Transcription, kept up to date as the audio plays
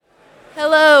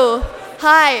Hello.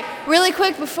 Hi. Really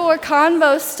quick before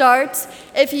convo starts,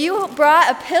 if you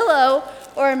brought a pillow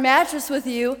or a mattress with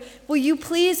you, will you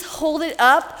please hold it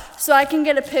up so I can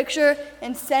get a picture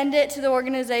and send it to the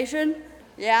organization?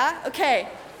 Yeah? Okay.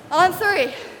 On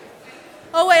three.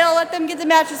 Oh wait, I'll let them get the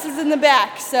mattresses in the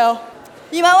back, so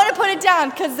you might want to put it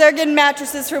down because they're getting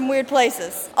mattresses from weird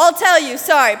places. I'll tell you,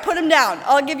 sorry, put them down.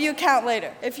 I'll give you a count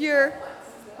later. If you're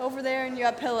over there and you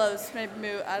have pillows, maybe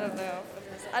move, I don't know.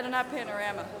 I don't have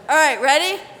panorama. All right,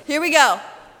 ready? Here we go.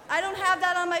 I don't have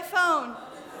that on my phone.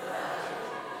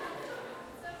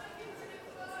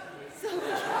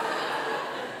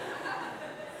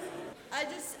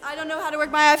 I don't know how to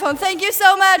work my iPhone. Thank you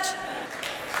so much.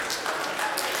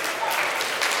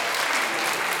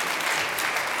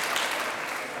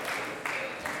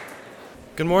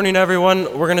 Good morning,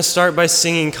 everyone. We're going to start by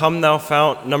singing Come Thou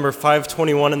Fount, number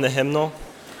 521 in the hymnal.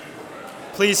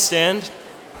 Please stand.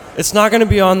 It's not going to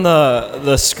be on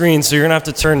the screen, so you're going to have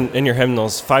to turn in your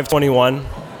hymnals. 521.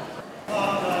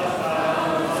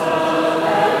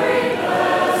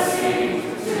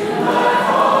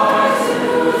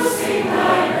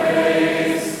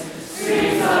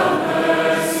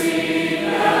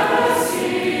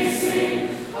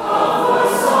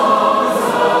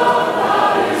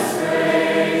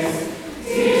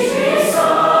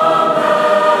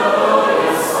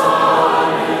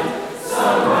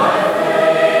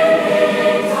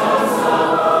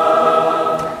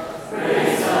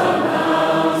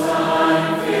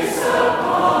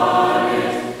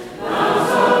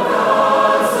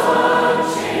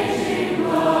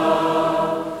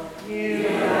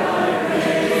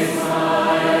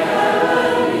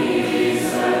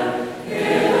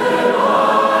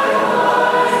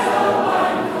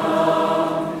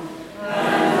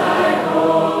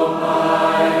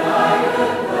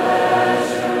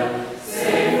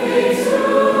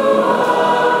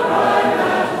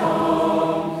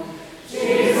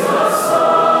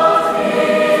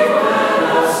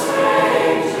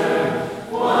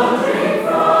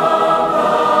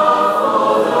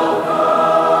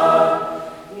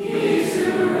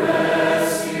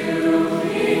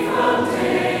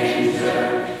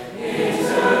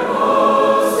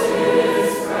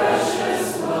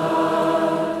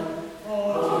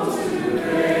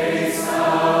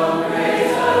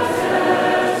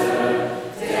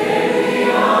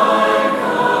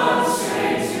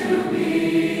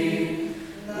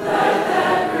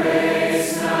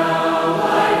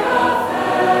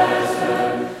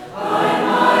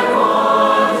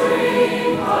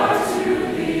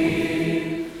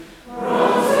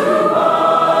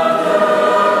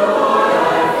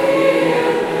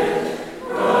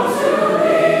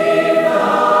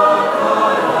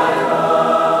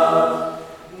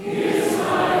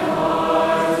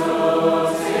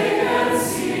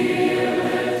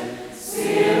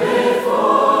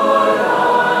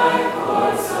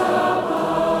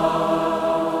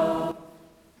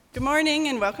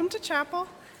 Welcome to chapel.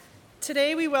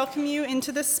 Today we welcome you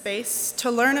into this space to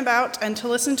learn about and to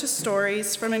listen to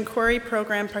stories from Inquiry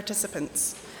Program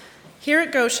participants. Here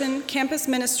at Goshen, Campus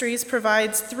Ministries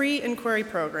provides 3 Inquiry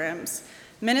programs: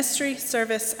 ministry,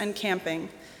 service, and camping.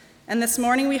 And this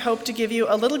morning we hope to give you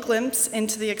a little glimpse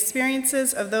into the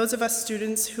experiences of those of us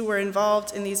students who were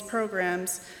involved in these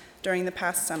programs during the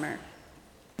past summer.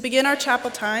 To begin our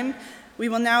chapel time, we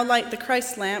will now light the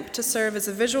Christ lamp to serve as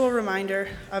a visual reminder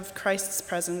of Christ's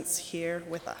presence here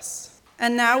with us.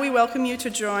 And now we welcome you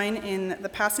to join in the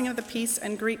passing of the peace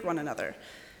and greet one another.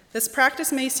 This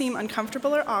practice may seem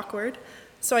uncomfortable or awkward,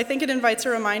 so I think it invites a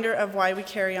reminder of why we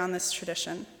carry on this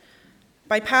tradition.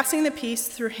 By passing the peace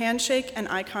through handshake and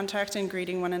eye contact and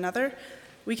greeting one another,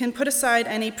 we can put aside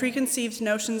any preconceived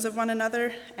notions of one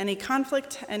another, any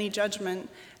conflict, any judgment,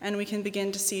 and we can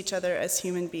begin to see each other as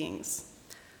human beings.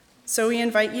 So we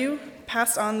invite you,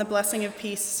 pass on the blessing of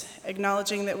peace,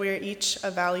 acknowledging that we are each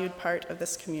a valued part of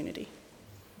this community.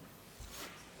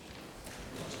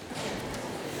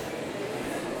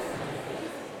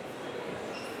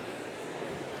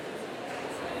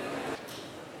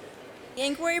 The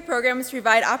Inquiry programs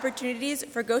provide opportunities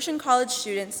for Goshen College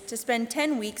students to spend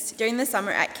 10 weeks during the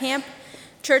summer at camp,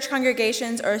 church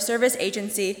congregations, or a service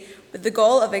agency with the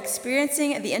goal of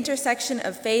experiencing the intersection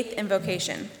of faith and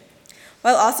vocation,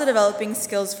 while also developing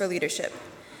skills for leadership.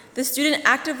 The student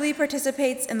actively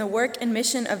participates in the work and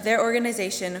mission of their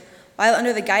organization while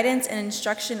under the guidance and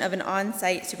instruction of an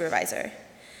on-site supervisor.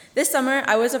 This summer,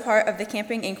 I was a part of the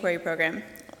Camping Inquiry program.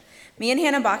 Me and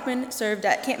Hannah Bachman served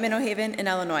at Camp Minnow Haven in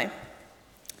Illinois.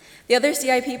 The other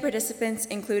CIP participants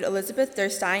include Elizabeth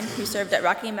Durstein, who served at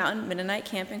Rocky Mountain Mennonite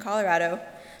Camp in Colorado,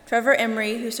 Trevor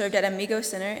Emery, who served at Amigo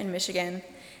Center in Michigan,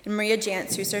 and Maria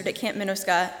Jantz, who served at Camp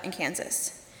Minnesota in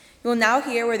Kansas. You will now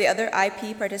hear where the other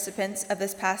IP participants of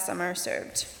this past summer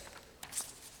served.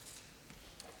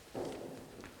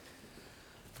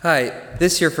 Hi,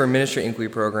 this year for Ministry Inquiry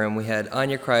Program, we had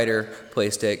Anya Kreider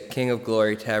placed at King of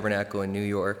Glory Tabernacle in New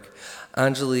York,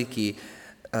 Angeliki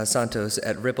Santos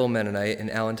at Ripple Mennonite in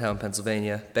Allentown,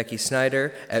 Pennsylvania, Becky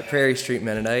Snyder at Prairie Street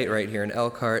Mennonite right here in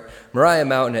Elkhart, Mariah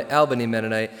Mountain at Albany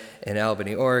Mennonite in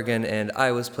Albany, Oregon, and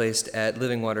I was placed at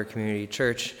Living Water Community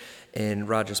Church in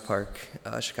Rogers Park,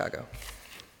 Chicago.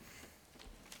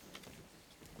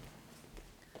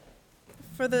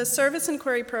 For the Service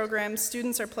Inquiry Program,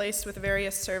 students are placed with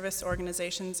various service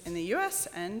organizations in the U.S.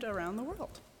 and around the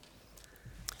world.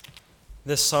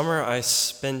 This summer, I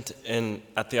spent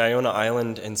at the Iona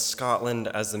Island in Scotland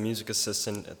as the music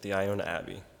assistant at the Iona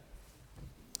Abbey.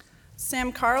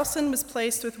 Sam Carlson was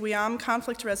placed with WIAM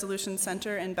Conflict Resolution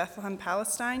Center in Bethlehem,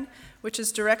 Palestine, which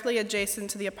is directly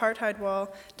adjacent to the apartheid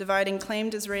wall dividing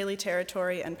claimed Israeli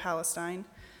territory and Palestine.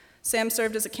 Sam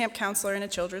served as a camp counselor in a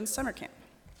children's summer camp.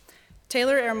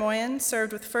 Taylor Ermoyan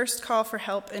served with First Call for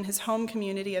Help in his home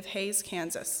community of Hays,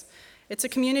 Kansas. It's a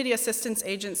community assistance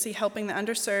agency helping the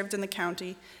underserved in the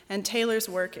county, and Taylor's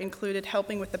work included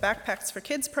helping with the Backpacks for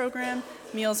Kids program,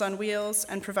 Meals on Wheels,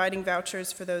 and providing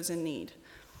vouchers for those in need.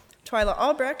 Twyla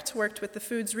Albrecht worked with the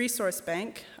Foods Resource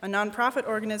Bank, a nonprofit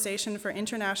organization for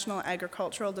international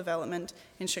agricultural development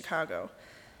in Chicago.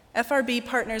 FRB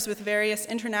partners with various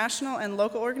international and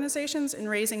local organizations in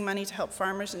raising money to help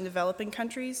farmers in developing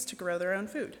countries to grow their own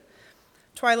food.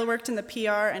 Twyla worked in the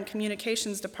PR and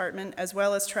communications department as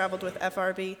well as traveled with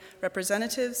FRB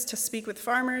representatives to speak with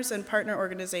farmers and partner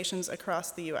organizations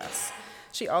across the U.S.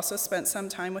 She also spent some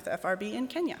time with FRB in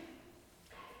Kenya.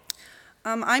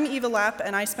 I'm Eva Lapp,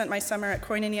 and I spent my summer at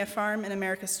Koinonia Farm in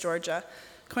Americus, Georgia.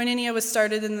 Koinonia was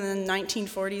started in the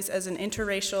 1940s as an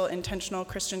interracial, intentional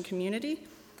Christian community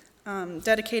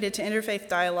dedicated to interfaith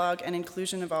dialogue and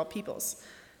inclusion of all peoples.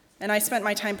 And I spent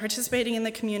my time participating in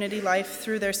the community life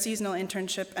through their seasonal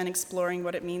internship and exploring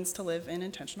what it means to live in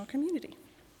intentional community.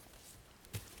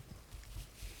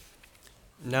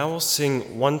 Now we'll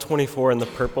sing 124 in the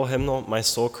purple hymnal, My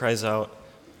Soul Cries Out,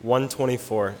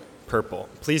 124, purple.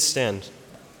 Please stand.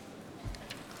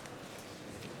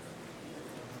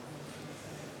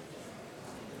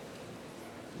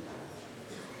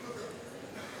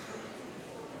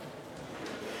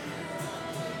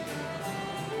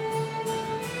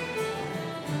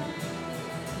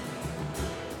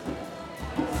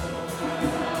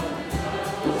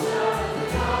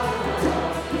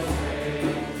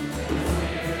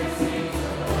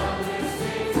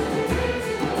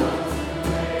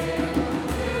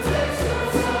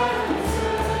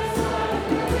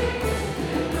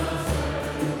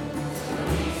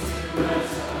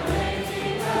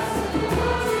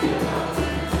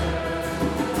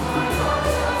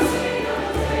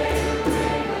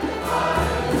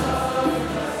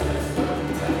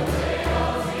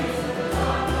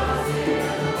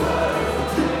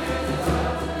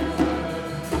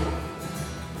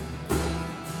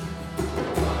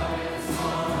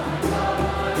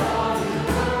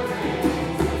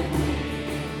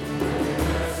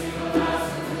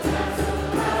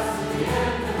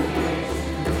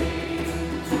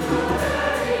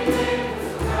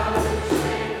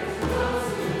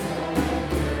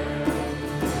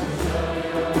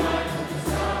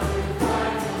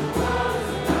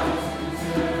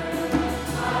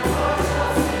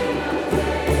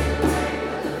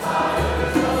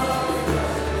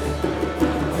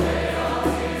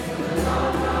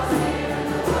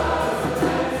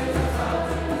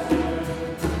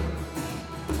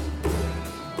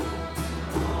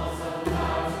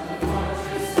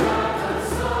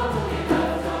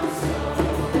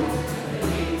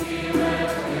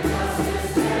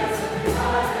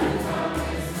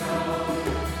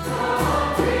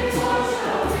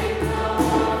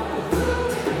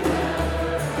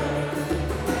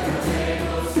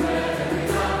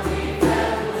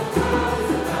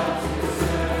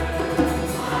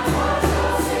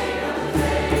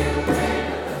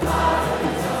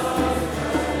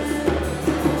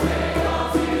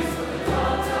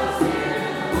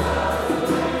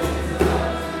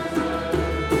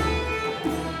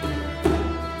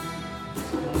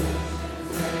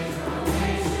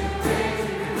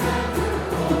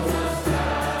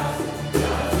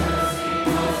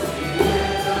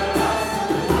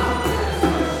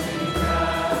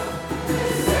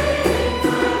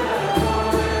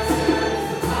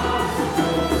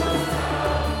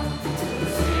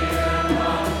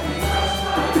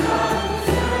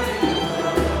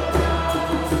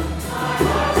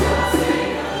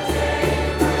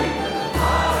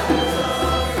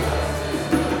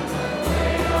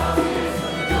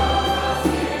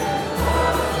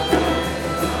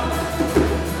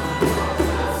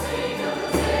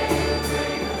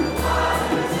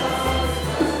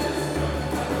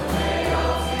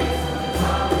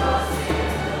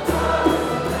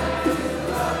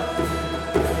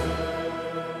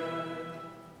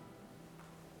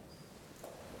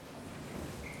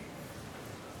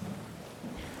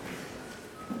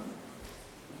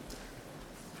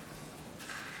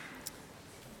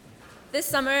 This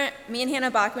summer, me and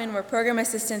Hannah Bachman were program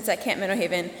assistants at Camp Middle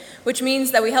Haven, which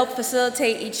means that we help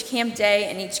facilitate each camp day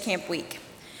and each camp week.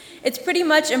 It's pretty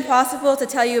much impossible to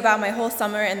tell you about my whole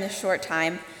summer in this short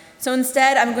time, so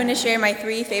instead I'm going to share my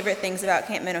 3 favorite things about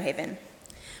Camp Middle Haven.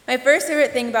 My first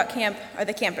favorite thing about camp are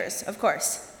the campers, of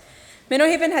course. Middle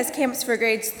Haven has camps for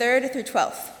grades 3rd through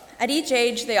 12th. At each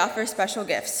age, they offer special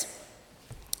gifts.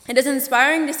 It is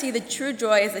inspiring to see the true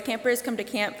joy as the campers come to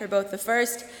camp for both the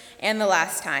first and the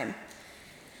last time.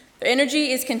 Their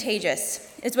energy is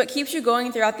contagious. It's what keeps you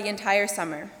going throughout the entire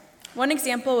summer. One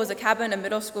example was a cabin of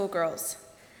middle school girls.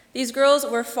 These girls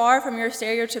were far from your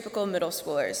stereotypical middle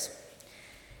schoolers.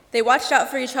 They watched out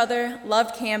for each other,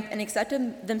 loved camp, and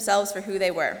accepted themselves for who they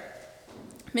were.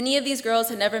 Many of these girls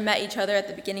had never met each other at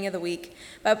the beginning of the week,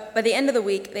 but by the end of the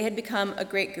week, they had become a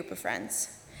great group of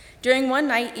friends. During one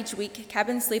night each week,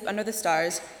 cabins sleep under the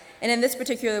stars, and in this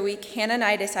particular week, Hannah and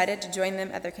I decided to join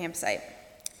them at their campsite.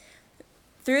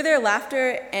 Through their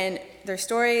laughter and their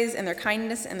stories and their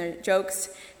kindness and their jokes,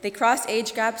 they crossed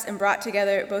age gaps and brought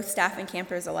together both staff and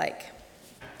campers alike.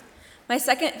 My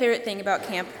second favorite thing about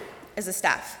camp is the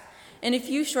staff. In a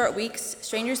few short weeks,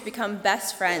 strangers become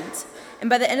best friends, and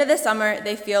by the end of the summer,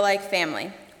 they feel like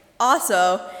family.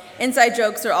 Also, inside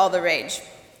jokes are all the rage.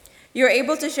 You are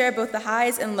able to share both the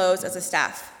highs and lows as a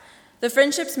staff. The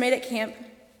friendships made at camp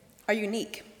are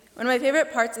unique. One of my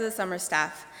favorite parts of the summer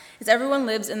staff is everyone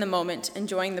lives in the moment,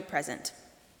 enjoying the present.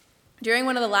 During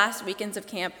one of the last weekends of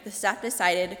camp, the staff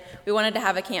decided we wanted to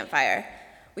have a campfire.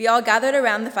 We all gathered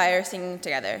around the fire singing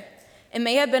together. It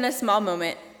may have been a small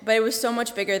moment, but it was so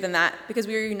much bigger than that because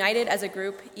we were united as a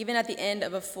group even at the end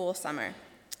of a full summer.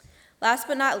 Last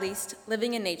but not least,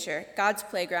 living in nature, God's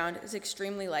playground, is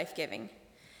extremely life-giving.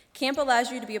 Camp allows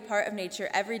you to be a part of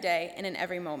nature every day and in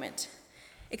every moment.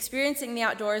 Experiencing the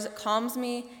outdoors calms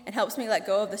me and helps me let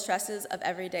go of the stresses of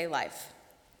everyday life.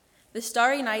 The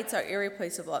starry nights are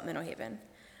irreplaceable at Middle Haven.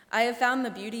 I have found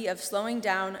the beauty of slowing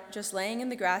down, just laying in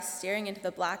the grass, staring into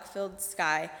the black-filled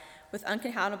sky with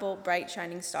uncountable bright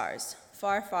shining stars,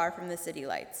 far, far from the city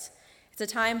lights. It's a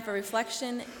time for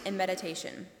reflection and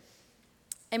meditation.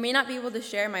 I may not be able to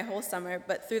share my whole summer,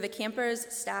 but through the campers,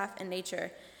 staff, and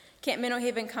nature, Camp Middle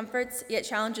Haven comforts, yet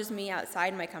challenges me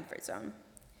outside my comfort zone.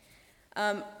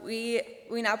 We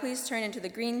now please turn into the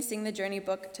Green Sing the Journey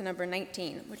book to number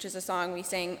 19, which is a song we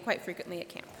sang quite frequently at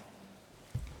camp.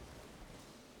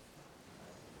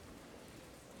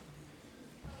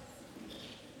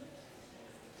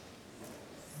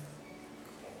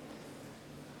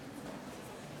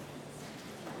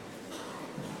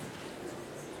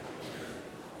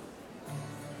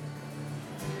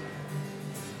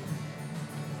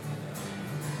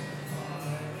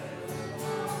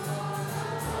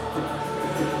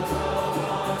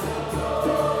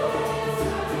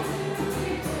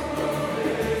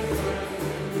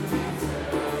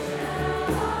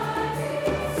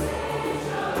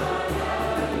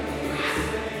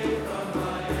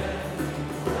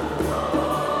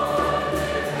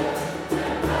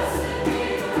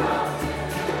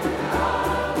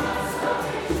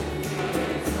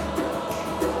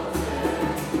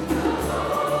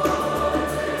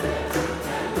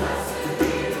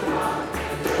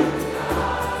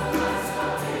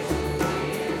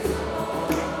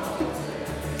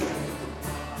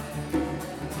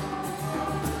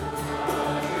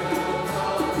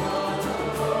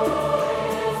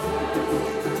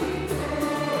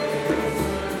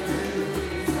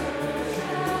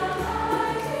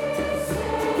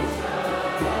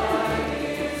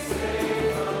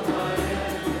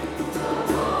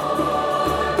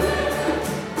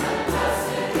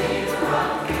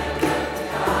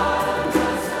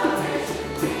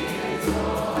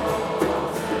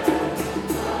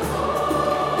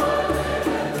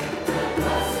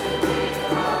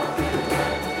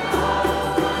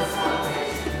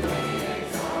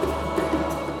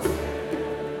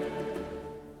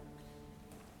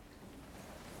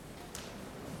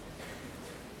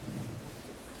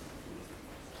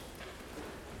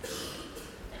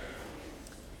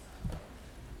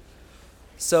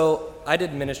 So I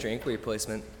did ministry inquiry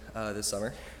placement this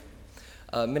summer.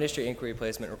 Ministry inquiry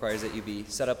placement requires that you be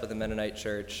set up with a Mennonite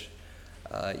church,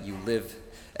 you live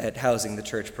at housing the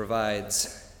church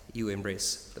provides, you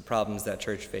embrace the problems that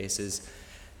church faces.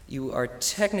 You are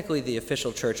technically the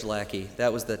official church lackey.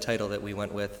 That was the title that we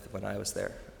went with when I was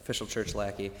there, official church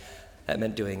lackey. That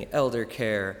meant doing elder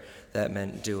care, that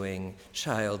meant doing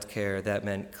child care, that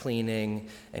meant cleaning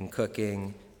and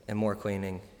cooking and more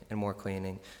cleaning and more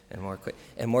cleaning and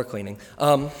more cleaning.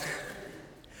 So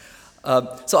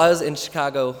I was in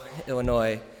Chicago,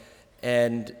 Illinois,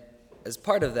 and as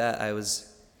part of that, I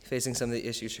was facing some of the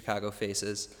issues Chicago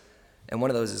faces. and one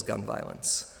of those is gun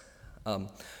violence.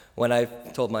 When I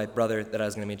told my brother that I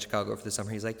was going to be in Chicago for the summer,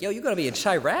 he's like, yo, you going to be in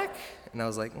Chirac? And I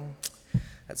was like,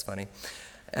 that's funny.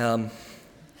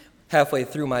 Halfway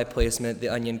through my placement, The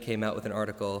Onion came out with an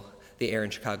article, the air in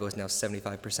Chicago is now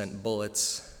 75%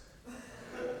 bullets.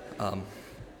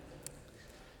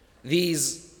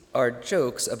 These are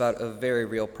jokes about a very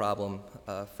real problem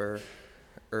for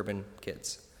urban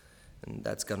kids, and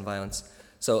that's gun violence.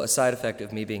 So a side effect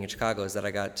of me being in Chicago is that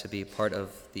I got to be part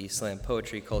of the slam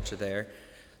poetry culture there.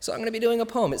 So I'm going to be doing a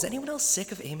poem. Is anyone else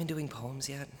sick of Eamon doing poems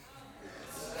yet?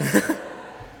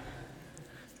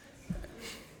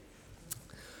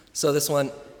 So this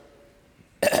one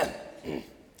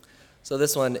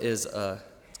is,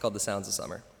 it's called The Sounds of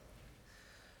Summer.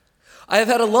 I have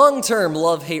had a long-term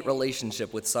love-hate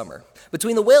relationship with summer.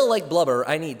 Between the whale-like blubber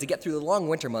I need to get through the long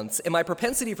winter months and my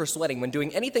propensity for sweating when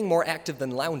doing anything more active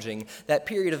than lounging, that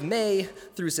period of May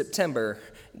through September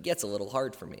gets a little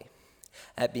hard for me.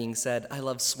 That being said, I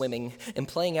love swimming, and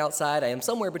playing outside, I am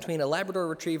somewhere between a Labrador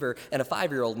Retriever and a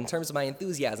 5-year-old in terms of my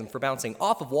enthusiasm for bouncing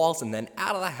off of walls and then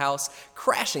out of the house,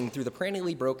 crashing through the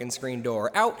perennially broken screen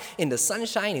door, out into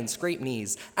sunshine and scraped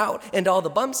knees, out into all the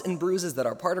bumps and bruises that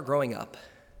are part of growing up.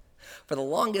 For the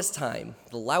longest time,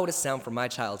 the loudest sound from my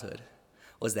childhood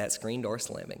was that screen door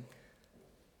slamming.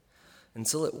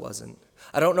 Until it wasn't.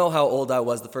 I don't know how old I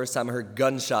was the first time I heard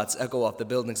gunshots echo off the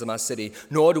buildings of my city,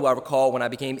 nor do I recall when I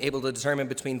became able to determine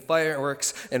between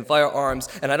fireworks and firearms,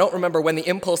 and I don't remember when the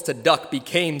impulse to duck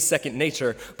became second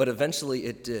nature, but eventually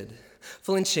it did.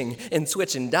 Flinching and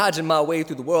switching, dodging my way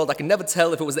through the world, I could never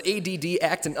tell if it was the ADD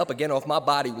acting up again or if my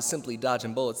body was simply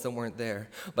dodging bullets that weren't there,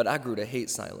 but I grew to hate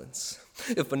silence.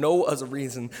 If for no other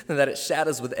reason than that it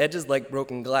shatters with edges like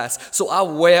broken glass. So I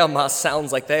wear my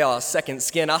sounds like they are second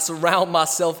skin. I surround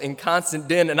myself in constant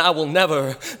din, and I will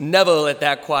never, never let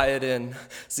that quiet in.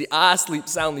 See, I sleep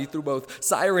soundly through both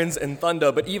sirens and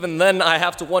thunder, but even then I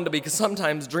have to wonder because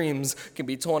sometimes dreams can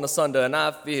be torn asunder, and I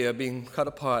fear being cut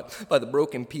apart by the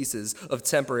broken pieces of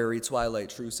temporary twilight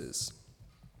truces.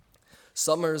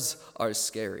 Summers are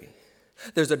scary.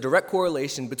 There's a direct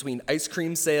correlation between ice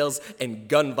cream sales and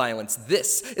gun violence.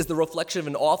 This is the reflection of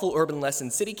an awful urban lesson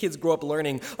city kids grow up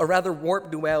learning, a rather warped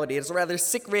duality. It's a rather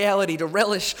sick reality to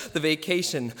relish the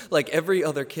vacation like every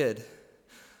other kid.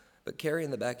 But carry in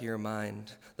the back of your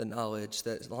mind the knowledge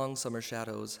that long summer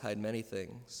shadows hide many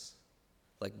things,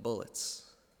 like bullets,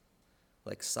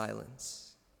 like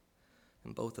silence,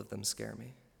 and both of them scare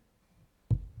me.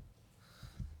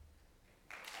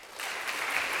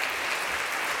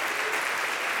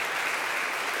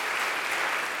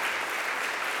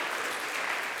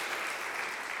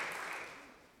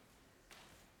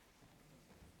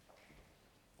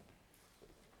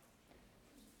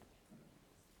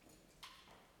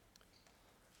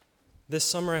 This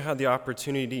summer, I had the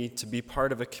opportunity to be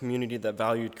part of a community that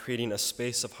valued creating a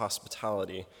space of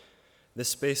hospitality. This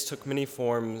space took many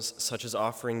forms, such as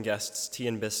offering guests tea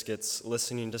and biscuits,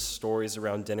 listening to stories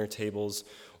around dinner tables,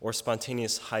 or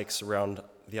spontaneous hikes around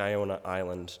the Iona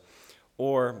Island,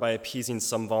 or by appeasing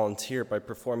some volunteer by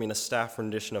performing a staff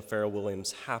rendition of Pharrell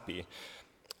Williams' Happy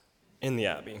in the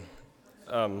Abbey.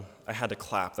 I had to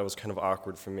clap. That was kind of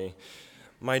awkward for me.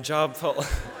 My job felt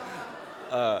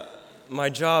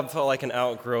like an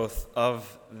outgrowth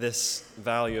of this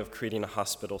value of creating a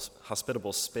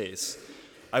hospitable space.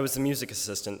 I was the music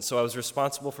assistant, so I was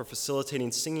responsible for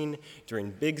facilitating singing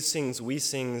during Big Sings, Wee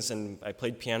Sings, and I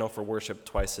played piano for worship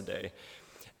twice a day.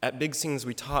 At Big Sings,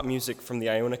 we taught music from the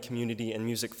Iona community and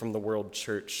music from the World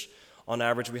Church. On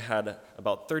average, we had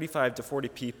about 35 to 40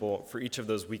 people for each of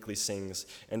those weekly sings,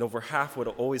 and over half would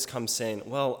always come saying,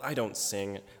 well, I don't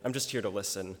sing, I'm just here to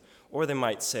listen. Or they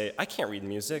might say, I can't read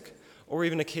music. Or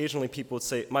even occasionally people would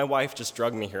say, my wife just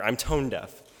drugged me here, I'm tone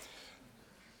deaf.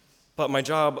 But my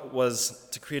job was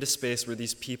to create a space where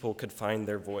these people could find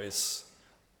their voice.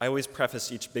 I always preface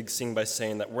each Big Sing by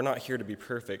saying that we're not here to be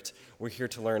perfect, we're here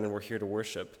to learn and we're here to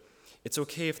worship. It's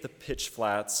okay if the pitch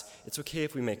flats, it's okay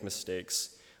if we make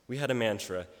mistakes. We had a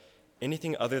mantra,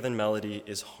 anything other than melody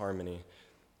is harmony.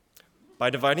 By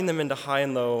dividing them into high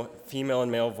and low, female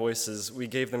and male voices, we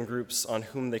gave them groups on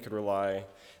whom they could rely.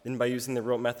 Then by using the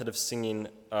rote method of singing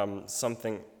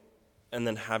something and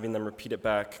then having them repeat it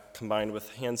back combined with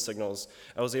hand signals,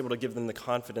 I was able to give them the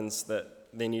confidence that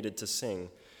they needed to sing.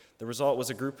 The result was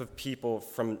a group of people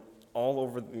from all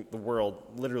over the world.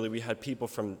 Literally, we had people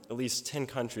from at least 10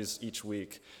 countries each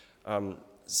week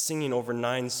singing over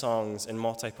 9 songs in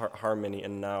multi-part harmony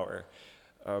in an hour.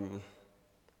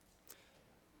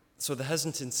 So the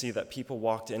hesitancy that people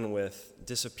walked in with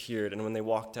disappeared, and when they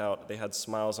walked out, they had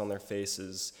smiles on their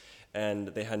faces, and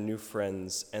they had new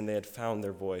friends, and they had found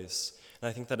their voice. And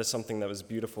I think that is something that was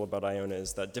beautiful about Iona,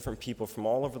 is that different people from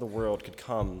all over the world could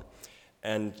come,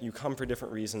 and you come for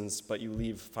different reasons, but you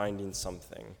leave finding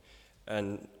something.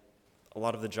 And a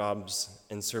lot of the jobs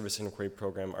in Service Inquiry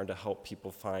Program are to help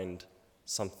people find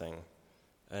something.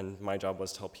 And my job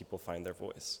was to help people find their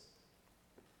voice.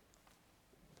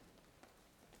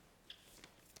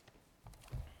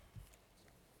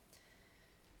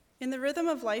 In the rhythm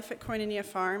of life at Koinonia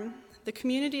Farm, the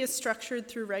community is structured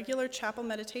through regular chapel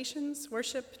meditations,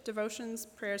 worship, devotions,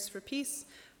 prayers for peace,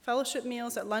 fellowship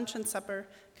meals at lunch and supper,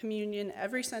 communion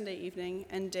every Sunday evening,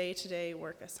 and day-to-day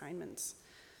work assignments.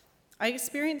 I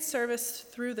experienced service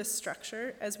through this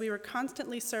structure as we were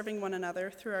constantly serving one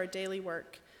another through our daily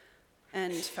work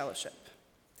and fellowship.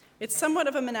 It's somewhat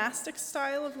of a monastic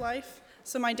style of life,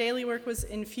 so my daily work was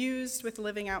infused with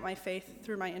living out my faith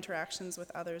through my interactions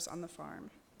with others on the farm.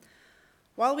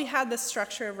 While we had this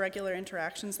structure of regular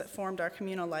interactions that formed our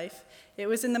communal life, it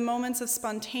was in the moments of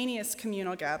spontaneous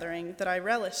communal gathering that I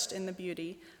relished in the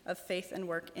beauty of faith and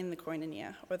work in the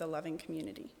koinonia, or the loving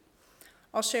community.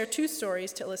 I'll share 2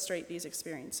 stories to illustrate these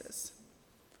experiences.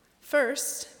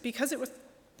 First, because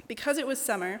it was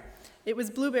summer, it was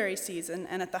blueberry season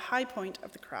and at the high point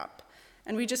of the crop,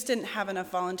 and we just didn't have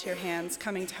enough volunteer hands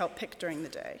coming to help pick during the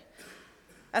day.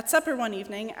 At supper one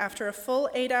evening, after a full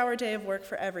 8-hour day of work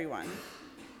for everyone,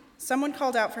 someone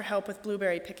called out for help with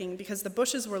blueberry picking because the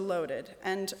bushes were loaded,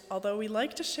 and although we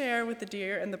like to share with the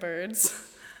deer and the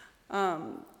birds,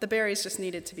 the berries just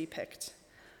needed to be picked.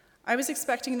 I was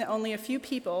expecting that only a few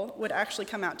people would actually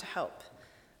come out to help,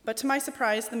 but to my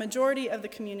surprise, the majority of the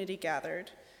community gathered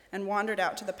and wandered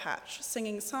out to the patch,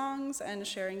 singing songs and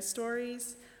sharing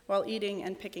stories while eating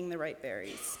and picking the right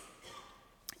berries.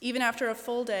 Even after a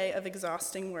full day of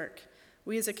exhausting work,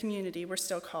 we as a community were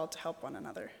still called to help one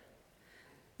another.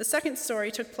 The second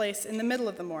story took place in the middle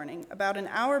of the morning, about an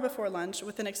hour before lunch,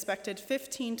 with an expected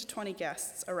 15 to 20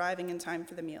 guests arriving in time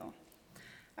for the meal.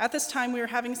 At this time, we were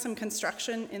having some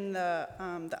construction in the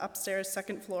upstairs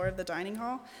second floor of the dining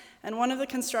hall, and one of the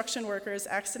construction workers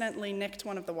accidentally nicked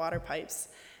one of the water pipes,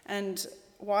 and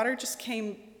water just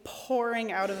came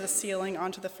pouring out of the ceiling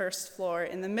onto the first floor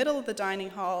in the middle of the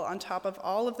dining hall on top of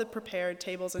all of the prepared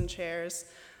tables and chairs.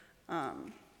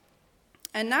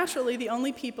 And naturally, the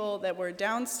only people that were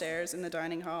downstairs in the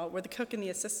dining hall were the cook and the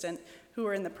assistant, who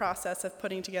were in the process of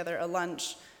putting together a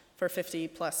lunch for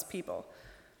 50-plus people.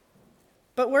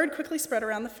 But word quickly spread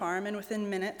around the farm, and within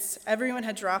minutes, everyone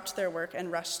had dropped their work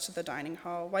and rushed to the dining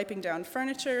hall, wiping down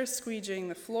furniture, squeegeeing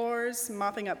the floors,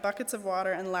 mopping up buckets of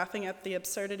water, and laughing at the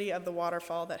absurdity of the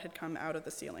waterfall that had come out of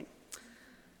the ceiling.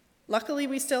 Luckily,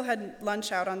 we still had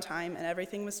lunch out on time, and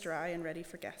everything was dry and ready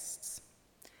for guests.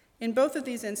 In both of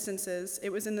these instances,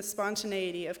 it was in the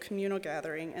spontaneity of communal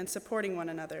gathering and supporting one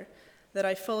another that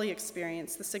I fully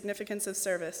experienced the significance of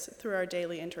service through our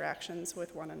daily interactions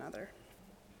with one another.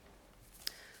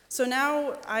 So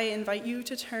now I invite you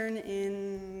to turn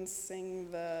in,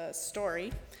 sing the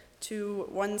story, to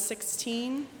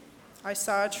 116, I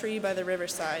Saw a Tree by the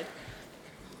Riverside.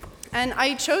 And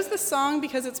I chose this song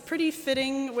because it's pretty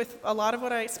fitting with a lot of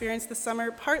what I experienced this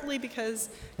summer, partly because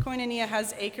Koinonia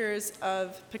has acres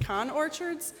of pecan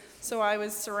orchards, so I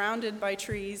was surrounded by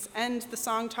trees, and the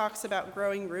song talks about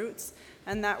growing roots,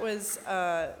 and that was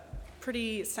a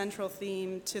pretty central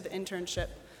theme to the internship,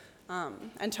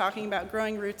 and talking about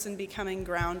growing roots and becoming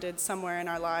grounded somewhere in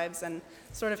our lives, and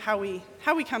sort of how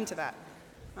we come to that.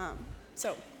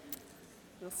 So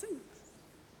we'll sing.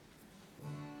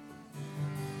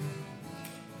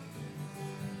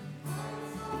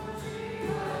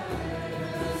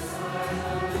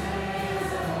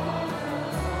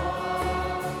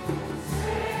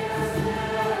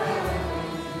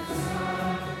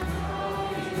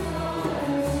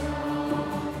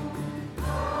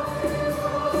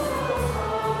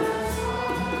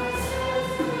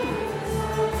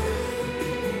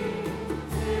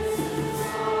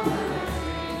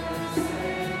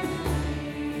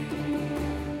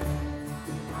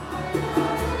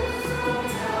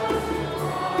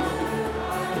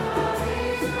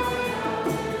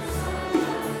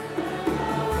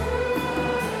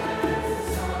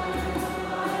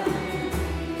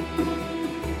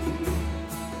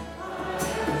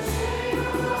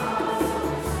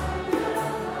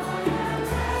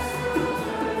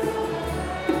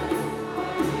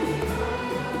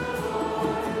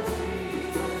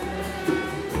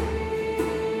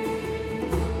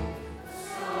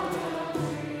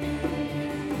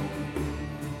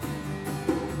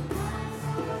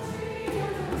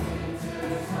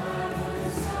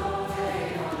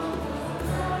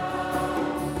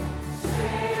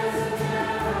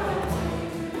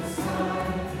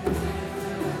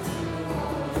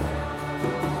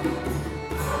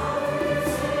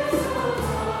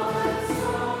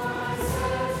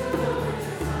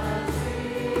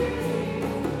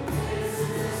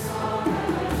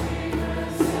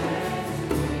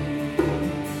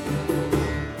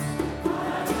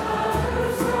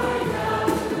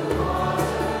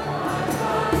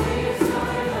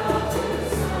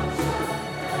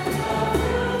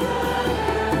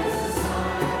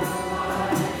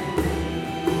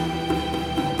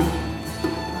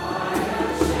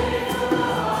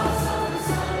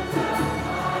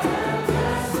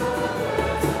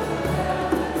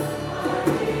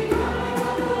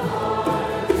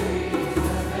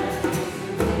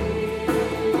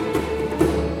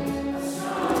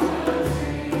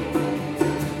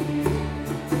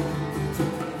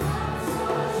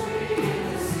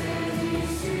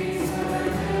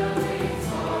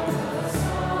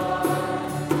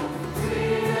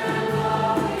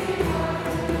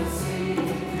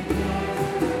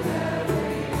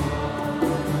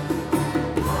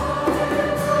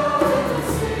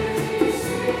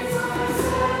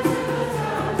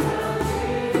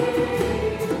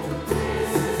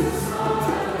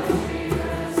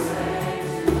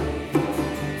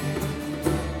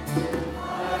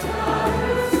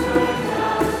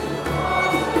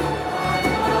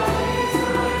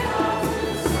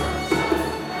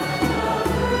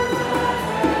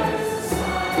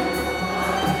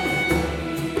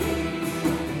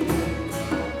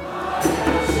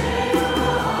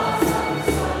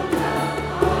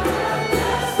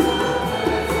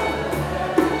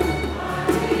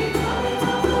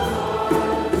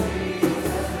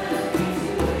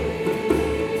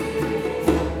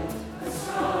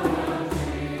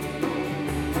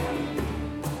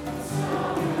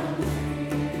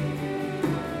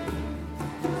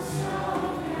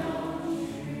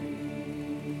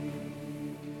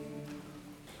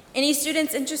 Any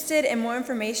students interested in more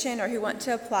information or who want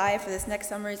to apply for this next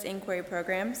summer's inquiry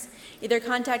programs, either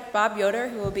contact Bob Yoder,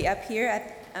 who will be up here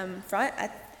at front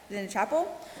in the chapel,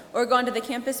 or go onto the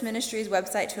campus ministries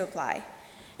website to apply.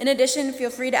 In addition, feel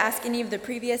free to ask any of the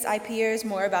previous IPers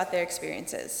more about their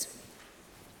experiences.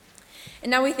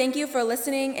 And now we thank you for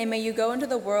listening, and may you go into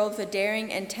the world with a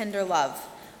daring and tender love.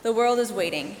 The world is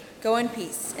waiting. Go in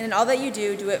peace, and in all that you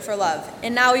do, do it for love.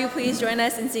 And now will you please join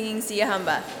us in singing Sia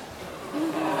Humba.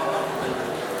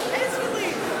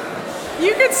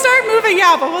 You can start moving,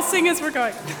 yeah, but we'll sing as we're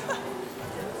going.